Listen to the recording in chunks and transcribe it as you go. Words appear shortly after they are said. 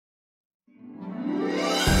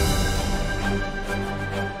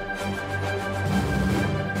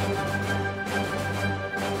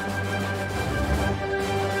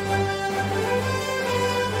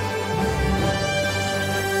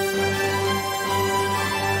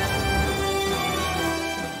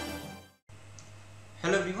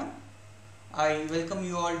I welcome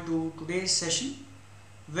you all to today's session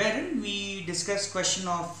wherein we discuss question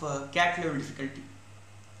of cat level difficulty.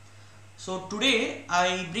 So today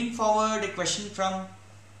I bring forward a question from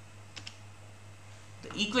the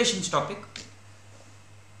equations topic.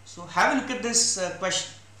 So have a look at this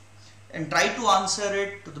question and try to answer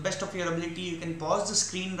it to the best of your ability. You can pause the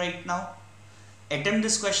screen right now, attempt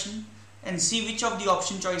this question and see which of the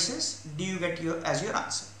option choices do you get as your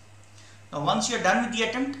answer. Now once you are done with the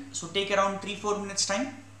attempt, so take around 3-4 minutes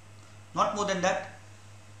time, not more than that,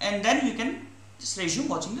 and then you can just resume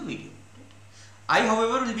watching the video. I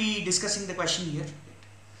however will be discussing the question here.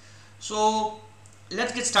 So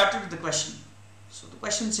let's get started with the question. So the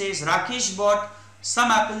question says Rakesh bought some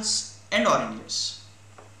apples and oranges.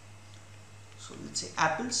 So let's say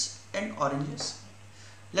apples and oranges.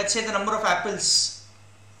 Let's say the number of apples,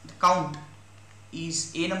 the count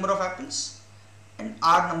is A number of apples and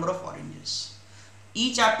R number of oranges.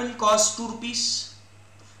 Each apple costs 2 rupees,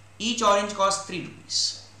 each orange costs 3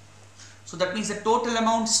 rupees. So that means the total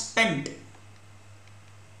amount spent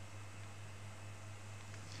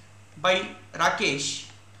by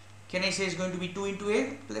Rakesh, can I say, is going to be 2 into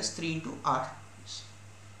A plus 3 into R.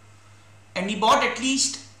 And he bought at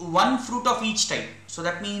least one fruit of each type. So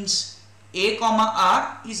that means A comma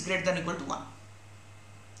R is greater than or equal to 1.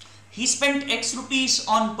 He spent X rupees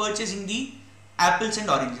on purchasing the apples and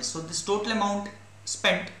oranges. So this total amount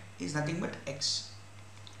spent is nothing but X.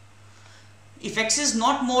 If X is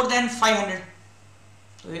not more than 500,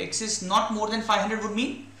 so X is not more than 500 would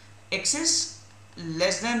mean X is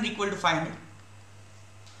less than or equal to 500.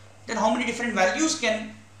 Then how many different values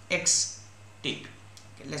can X take?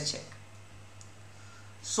 Okay, let's check.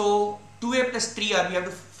 So 2A plus 3R, we have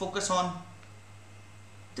to focus on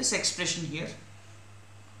this expression here.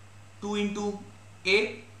 2 into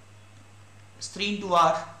A 3 into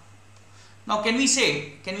R. Now can we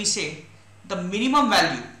say the minimum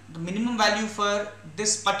value for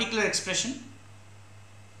this particular expression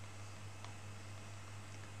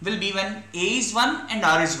will be when A is 1 and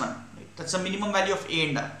R is 1. Right? That's the minimum value of A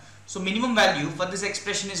and R. So minimum value for this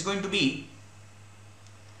expression is going to be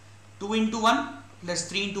 2 into 1 plus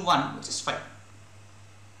 3 into 1, which is 5.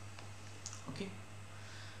 Okay.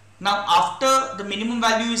 Now after the minimum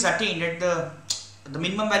value is attained at the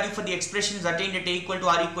minimum value for the expression is attained at A equal to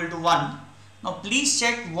R equal to 1. Now please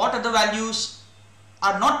check what other values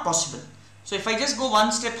are not possible. So if I just go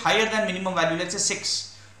one step higher than minimum value, let's say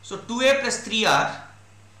 6. So 2A plus 3R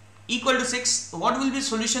equal to 6. What will be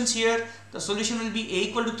solutions here? The solution will be A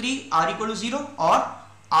equal to 3, R equal to 0 or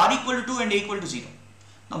R equal to 2 and A equal to 0.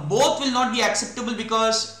 Now both will not be acceptable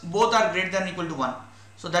because both are greater than or equal to 1.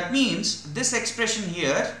 So that means this expression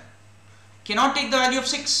here cannot take the value of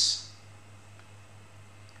 6.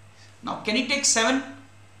 Now can it take 7?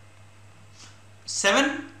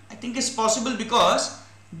 7 I think is possible because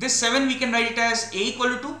this 7 we can write it as A equal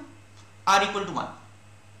to 2, R equal to 1. A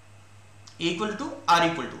equal to 2, R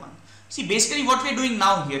equal to 1. See, basically what we are doing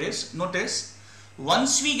now here is, notice,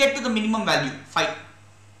 once we get to the minimum value 5,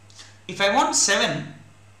 if I want 7,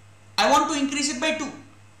 I want to increase it by 2.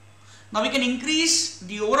 Now we can increase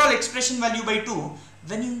the overall expression value by 2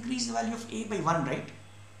 when you increase the value of A by 1, right?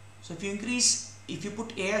 So if you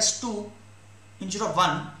put A as 2 instead of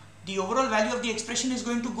 1, the overall value of the expression is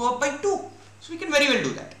going to go up by 2. So we can very well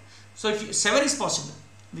do that. So if 7 is possible,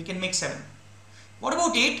 we can make 7. What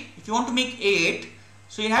about 8? If you want to make 8,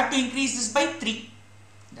 so you have to increase this by 3.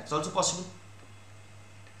 That's also possible.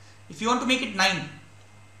 If you want to make it 9,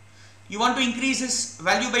 you want to increase this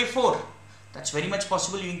value by 4. That's very much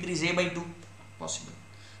possible. You increase A by 2. Possible.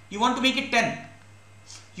 You want to make it 10.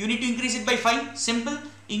 You need to increase it by 5. Simple.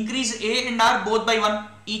 Increase A and R both by 1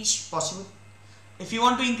 each. Possible. If you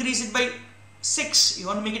want to increase it by 6, you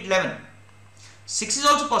want to make it 11. 6 is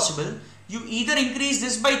also possible. You either increase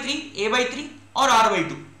this by 3, A by 3 or R by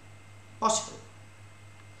 2. Possible.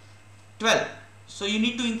 12. So you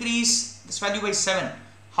need to increase this value by 7.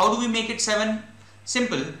 How do we make it 7?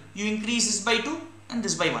 Simple. You increase this by 2 and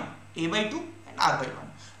this by 1. A by 2 and R by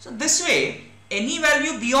 1. So this way, any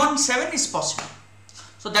value beyond 7 is possible.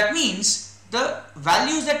 So that means the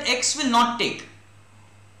values that X will not take,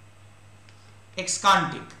 X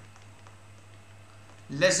can't take,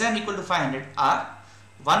 less than or equal to 500 are,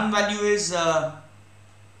 one value is,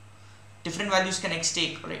 different values can X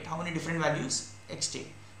take, right? How many different values X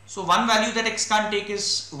take? So one value that X can't take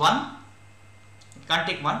is 1. It can't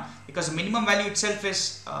take 1 because the minimum value itself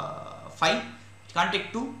is 5. It can't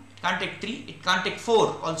take 2. It can't take 3. It can't take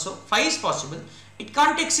 4 also. 5 is possible. It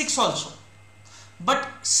can't take 6 also. But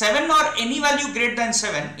 7 or any value greater than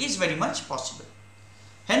 7 is very much possible.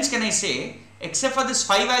 Hence can I say, except for this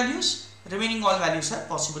 5 values, remaining all values are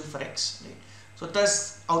possible for X. Right? So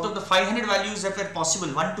thus out of the 500 values that were possible,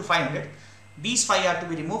 1 to 500, these 5 are to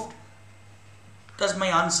be removed. Thus my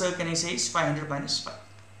answer, can I say, is 500 minus 5,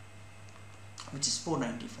 which is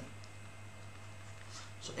 495.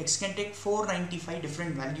 So x can take 495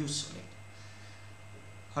 different values.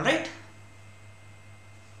 Alright.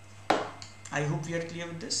 I hope we are clear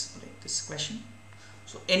with this. Alright, this question.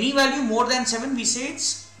 So any value more than 7, we say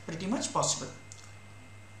it's pretty much possible.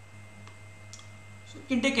 So you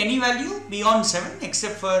can take any value beyond 7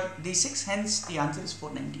 except for the 6, hence the answer is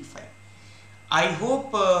 495. I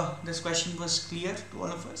hope this question was clear to all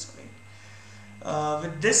of us. Right?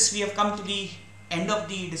 With this, we have come to the end of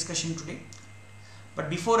the discussion today. But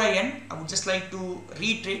before I end, I would just like to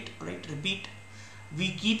repeat.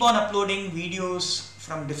 We keep on uploading videos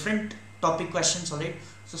from different topic questions. Alright.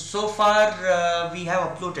 So far we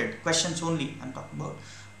have uploaded questions only. I'm talking about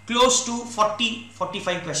close to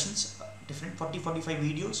 40-45 questions, different 40-45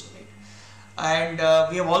 videos. Right? And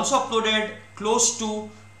we have also uploaded close to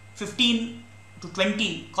 15 to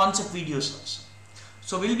 20 concept videos also.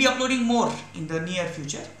 So we'll be uploading more in the near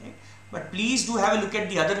future. Right? But please do have a look at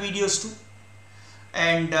the other videos too.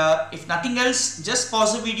 And if nothing else, just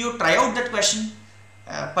pause the video, try out that question.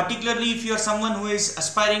 Particularly if you are someone who is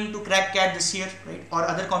aspiring to crack CAT this year, right, or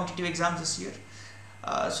other competitive exams this year.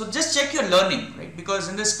 So just check your learning, right, because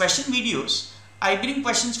in this question videos, I bring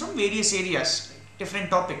questions from various areas, right, different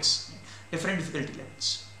topics, right, different difficulty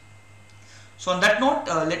levels. So on that note,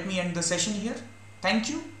 let me end the session here. Thank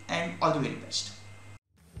you and all the very best.